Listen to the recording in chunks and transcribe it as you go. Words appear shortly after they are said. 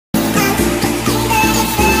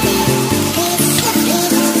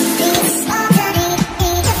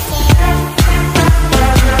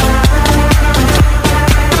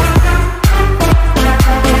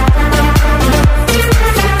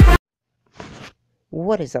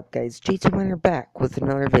What is up, guys? J2 Miner back with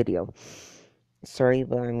another video. Sorry,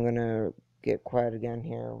 but I'm gonna get quiet again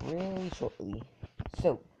here really shortly.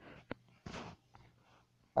 So,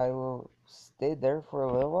 I will stay there for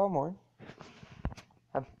a little while more.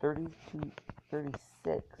 Have 36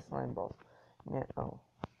 slime balls. Yeah, oh.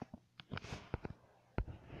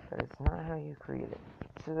 That is not how you create it.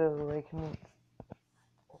 So, I can make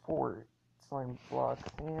 4 slime blocks,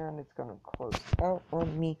 and it's gonna close out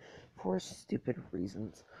on me for stupid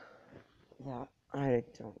reasons that I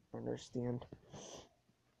don't understand.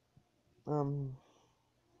 Load.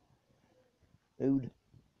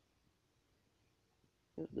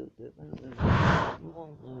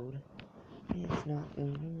 Won't load. It's not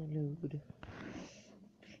gonna load.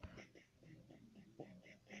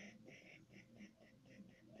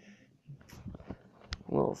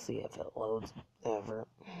 We'll see if it loads ever.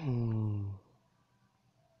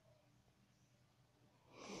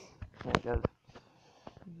 There it goes.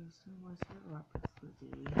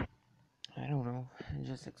 I don't know.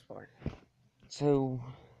 Just explore. So,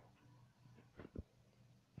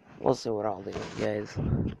 we'll see what I'll do, guys.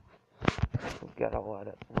 We've got to let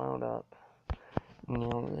it load up.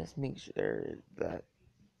 Now, let's make sure that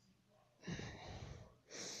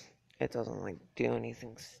it doesn't, like, do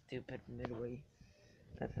anything stupid midway.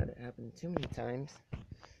 I've had it happen too many times.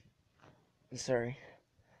 Sorry.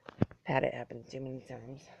 Had it happen too many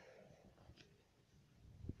times.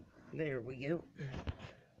 There we go.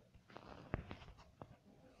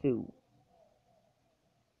 So,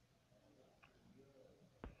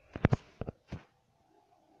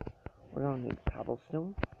 we're gonna need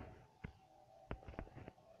cobblestone.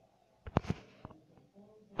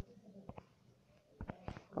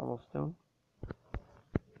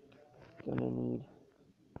 Gonna need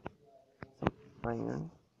some iron.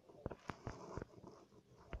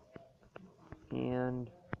 And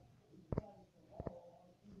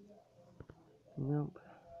nope.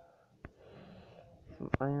 Some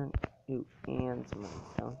iron. Ooh, and some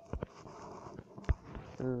limestone.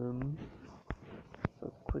 So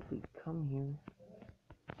let's quickly come here.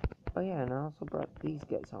 Oh yeah, and I also brought these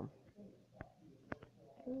guys home.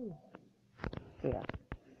 Ooh. So yeah.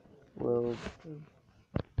 We'll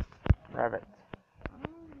rabbit.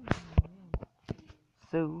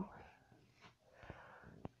 So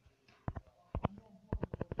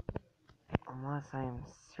unless I am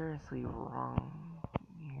seriously wrong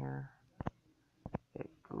here, it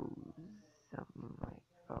goes something like,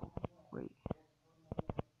 oh wait,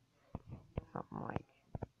 something like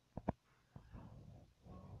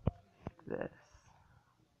this.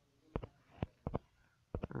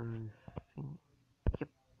 Yep.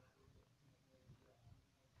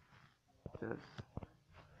 This.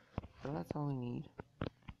 So that's all we need.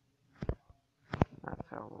 That's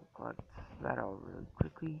how we'll collect that out really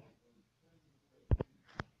quickly.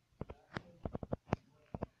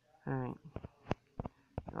 Alright.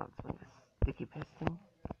 Now let's make a sticky piston.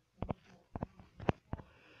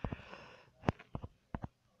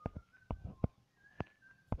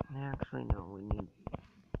 Actually, no, we need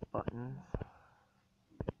buttons.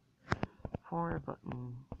 4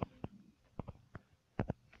 buttons.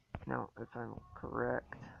 Now, if I'm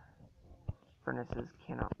correct, furnaces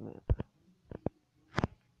cannot move.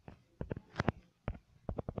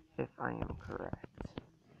 If I am correct.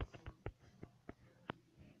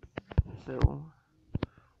 So,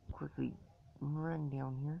 quickly run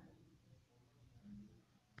down here.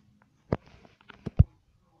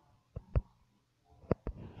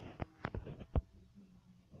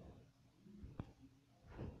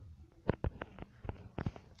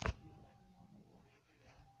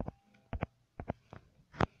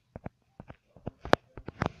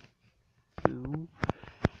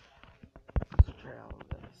 Let's try all of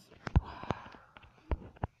this.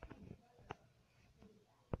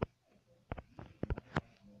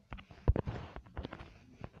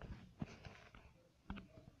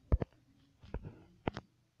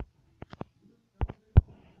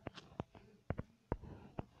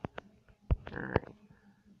 Alright.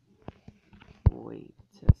 Wait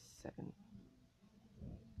a second.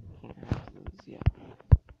 Can't have those yet.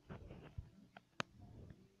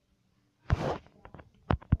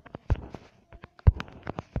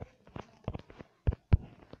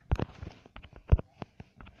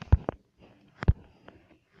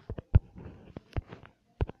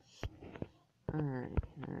 Alright.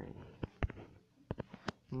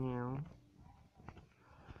 Now,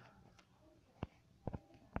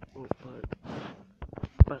 we'll put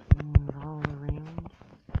buttons all around.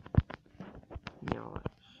 Now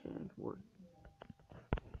it should work.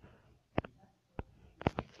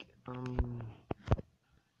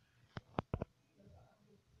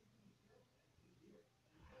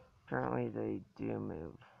 Apparently they do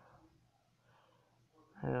move.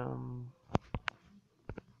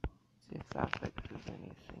 See if that fixes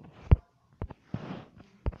anything.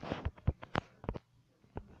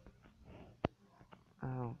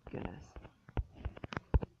 Oh goodness.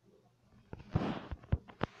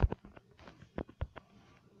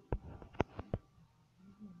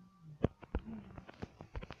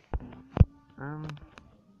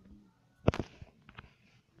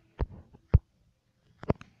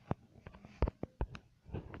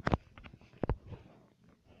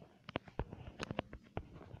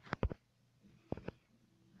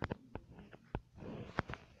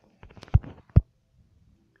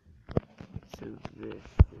 So this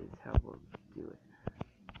is how we'll do it.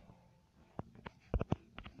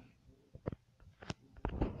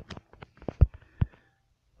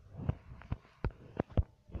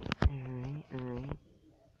 Alright.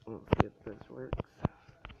 Let's see if this works.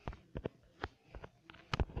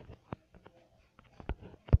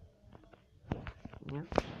 Yep,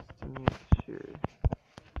 just to make sure.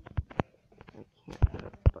 I can't put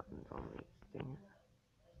up buttons on these things.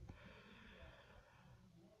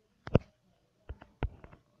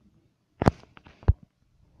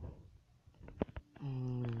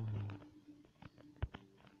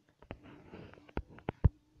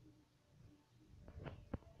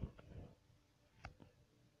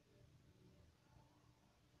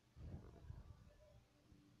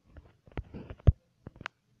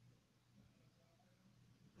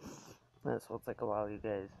 This will take a while, you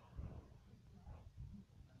guys.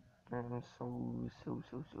 I'm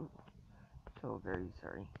so very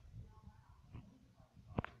sorry.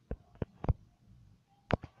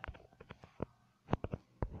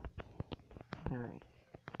 Alright.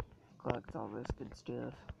 Collect all this good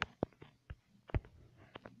stuff.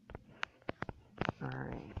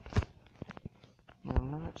 Alright.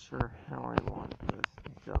 I'm not sure how I want this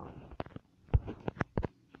done.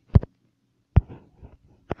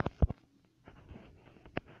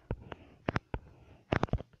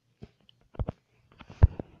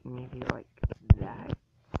 Maybe like that.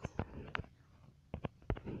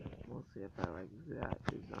 We'll see if I like that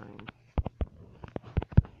design.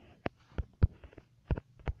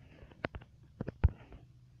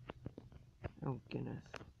 Oh goodness.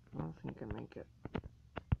 I don't think I make it.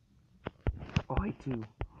 Oh, I do.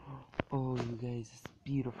 Oh, you guys, it's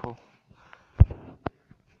beautiful.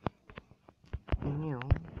 And you know,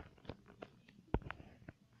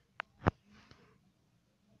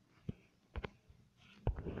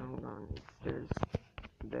 I'm going to stairs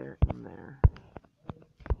there and there.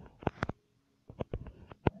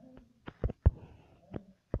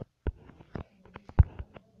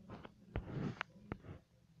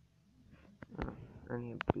 I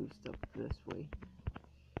need to boost up this way.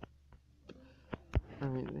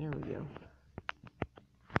 Alright, there we go.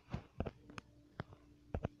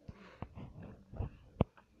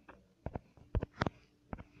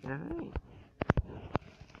 Alright.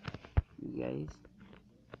 You guys,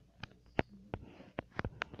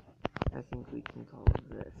 I think we can call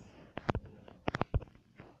this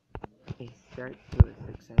a start to a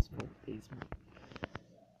successful basement.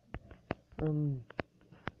 Alright.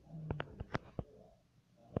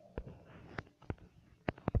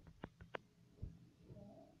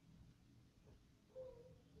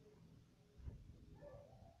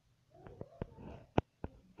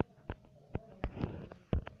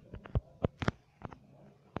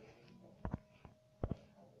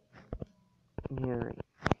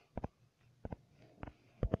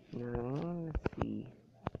 Now I want to see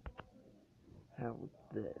how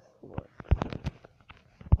this looks.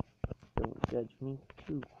 Don't judge me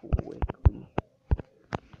too quickly.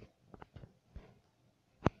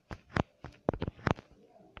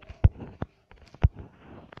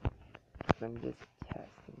 I'm just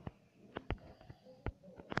testing.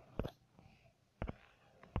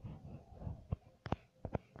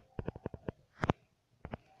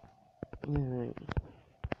 Alright.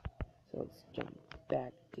 So let's jump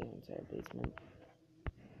back down to our basement.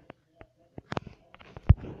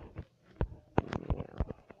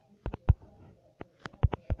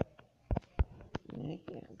 I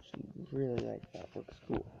actually really like that. Looks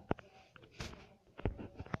cool.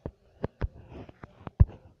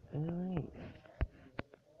 Alright.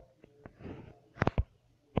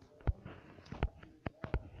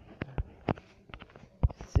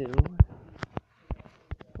 So,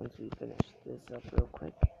 once we finish this up real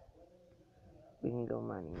quick, we can go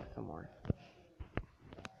mining some more.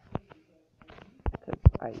 Because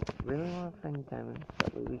I really want to find diamonds,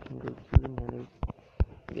 that way we can go to the nether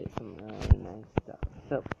and get some really nice stuff.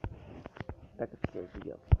 So, back upstairs we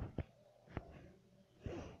go.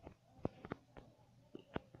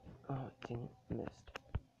 Oh, dang it, missed.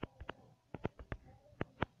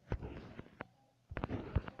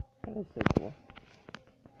 That is so cool.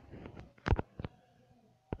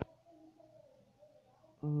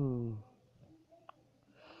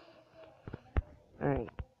 Alright,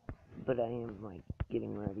 but I am, like,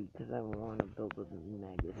 getting ready, because I want to build a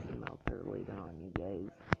mega smelter later on, you guys.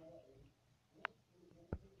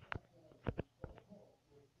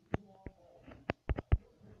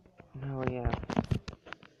 Oh, yeah.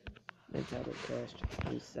 That's how it crashed.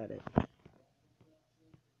 Reset it.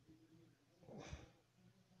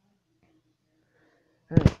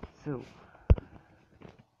 Alright, so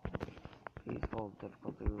peaceful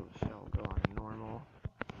difficulty shall go on normal.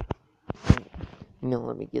 Now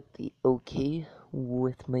let me get the okay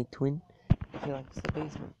with my twin. He likes the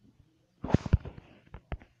basement.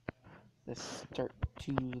 Let's start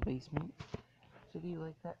to the basement. So do you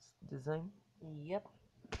like that design? Yep.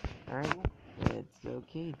 Alright, it's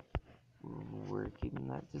okay. We're keeping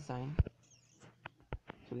that design.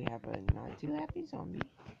 So we have a not too happy zombie,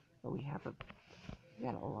 but we got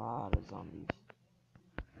a lot of zombies.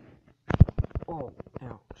 Oh,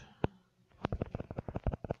 ouch.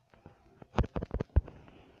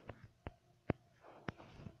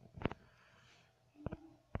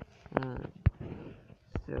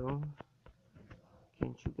 So,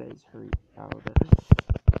 can't you guys hurry out of it?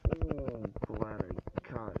 Oh, I'm glad I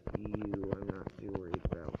caught you. I'm not too worried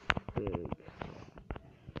about the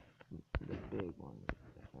big one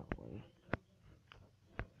that way.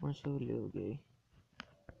 We're so little gay.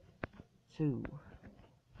 So,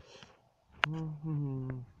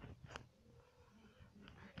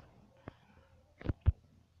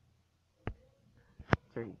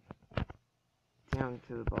 3 down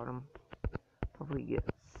to the bottom. Probably get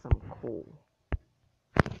some coal.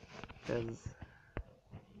 Because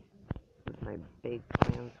my big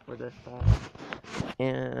plans for this stuff.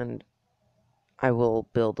 And I will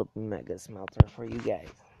build a mega smelter for you guys.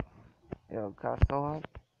 It'll cost a lot.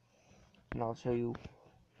 And I'll show you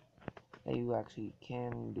that you actually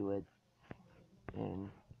can do it in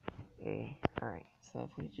a... Alright, so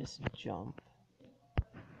if we just jump.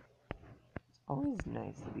 It's always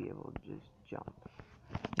nice to be able to just jump.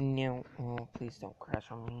 No, oh, please don't crash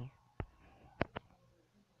on me.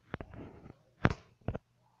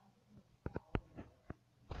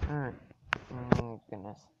 Alright. Oh,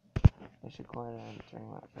 goodness. I should go ahead and turn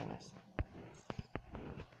that furnace.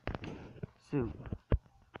 So,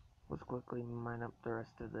 let's quickly mine up the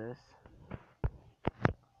rest of this.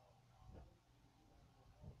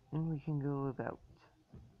 And we can go about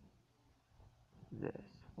this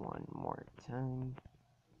one more time.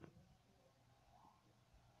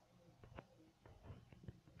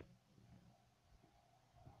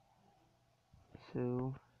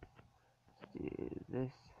 So, let's do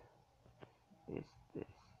this.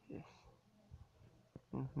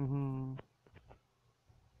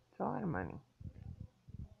 It's a lot of money.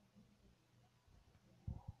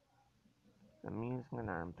 I'm using an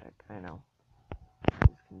arm pick, I know.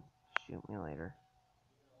 You can shoot me later.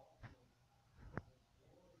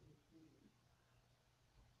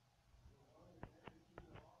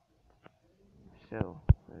 So,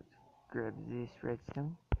 let's grab this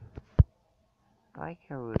redstone. I like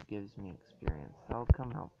how it gives me experience. That'll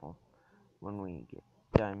come helpful when we get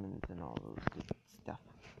diamonds and all those good stuff.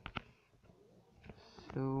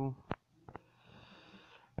 So,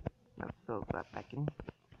 let's fill that back in.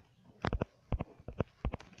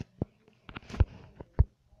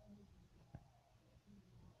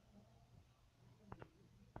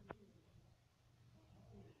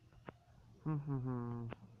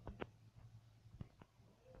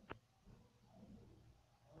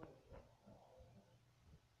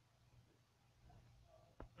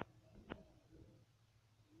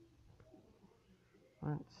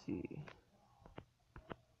 Let's see.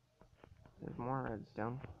 There's more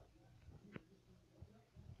redstone.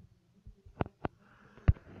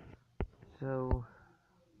 So,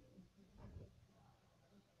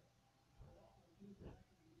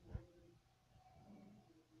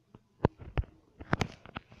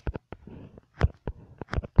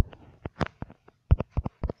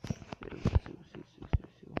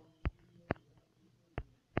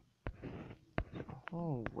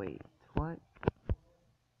 oh, wait, what?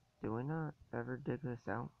 Did we not ever dig this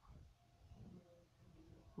out?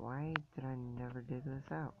 Why did I never dig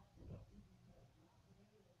this out?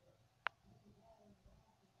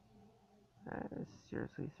 That is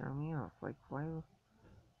seriously throwing me off. Like, why?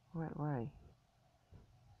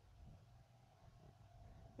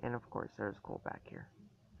 And of course, there's coal back here.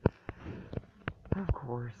 Of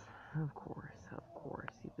course,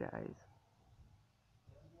 you guys.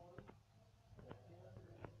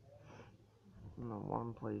 the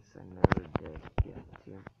one place I never did get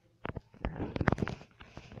to. There has to be.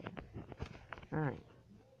 Alright.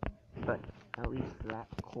 But at least that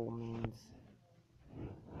coal means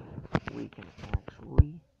we can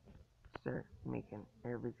actually start making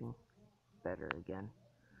everything better again.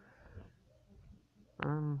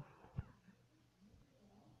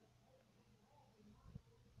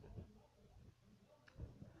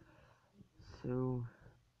 So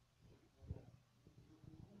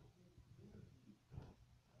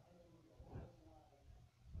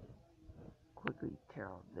quickly tear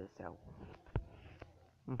all this out.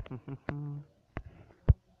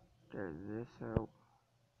 Tear this out.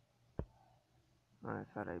 I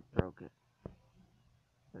thought I broke it,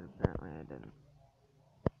 but apparently I didn't.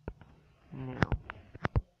 Now,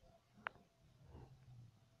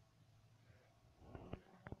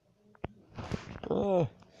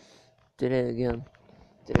 did it again.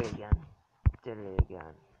 Did it again. Did it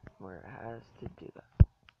again. Where it has to do that.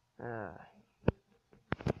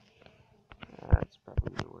 That's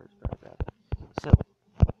probably the worst part about it. So,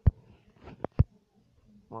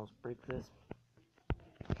 let's break this.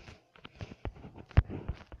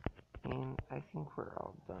 And I think we're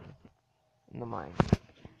all done in the mine.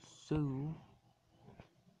 So,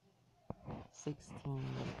 16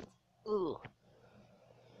 minutes. Ugh.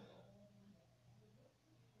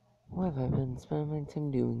 What have I been spending my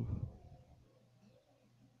time doing?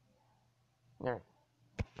 Alright.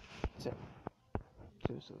 So.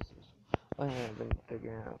 I have been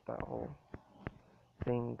figuring out that whole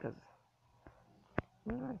thing because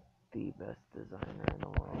I'm not the best designer in the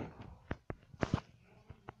world.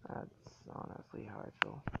 That's honestly how I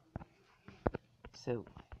feel. So,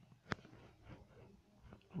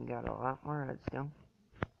 we got a lot more redstone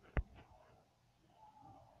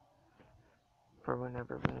for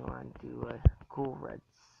whenever we want to do a cool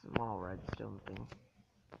small redstone thing.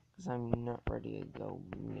 Because I'm not ready to go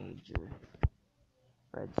major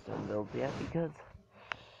redstone build yet because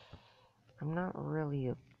I'm not really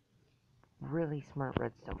a really smart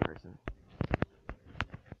redstone person.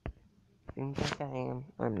 Seems like I am.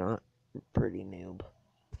 I'm not. I'm pretty noob.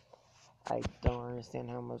 I don't understand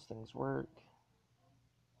how most things work.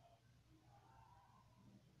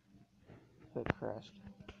 If it crashed,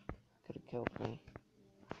 could have killed me.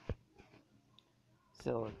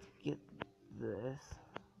 So let's get this.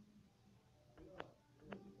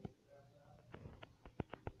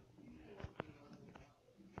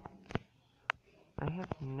 I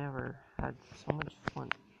have never had so much fun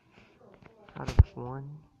out of one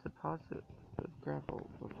deposit of gravel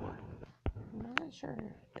before. I'm not sure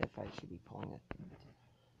if I should be calling it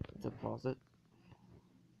deposit.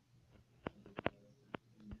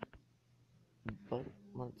 But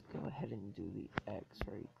let's go ahead and do the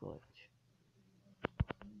X-ray glitch.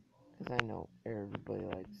 Because I know everybody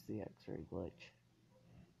likes the X-ray glitch.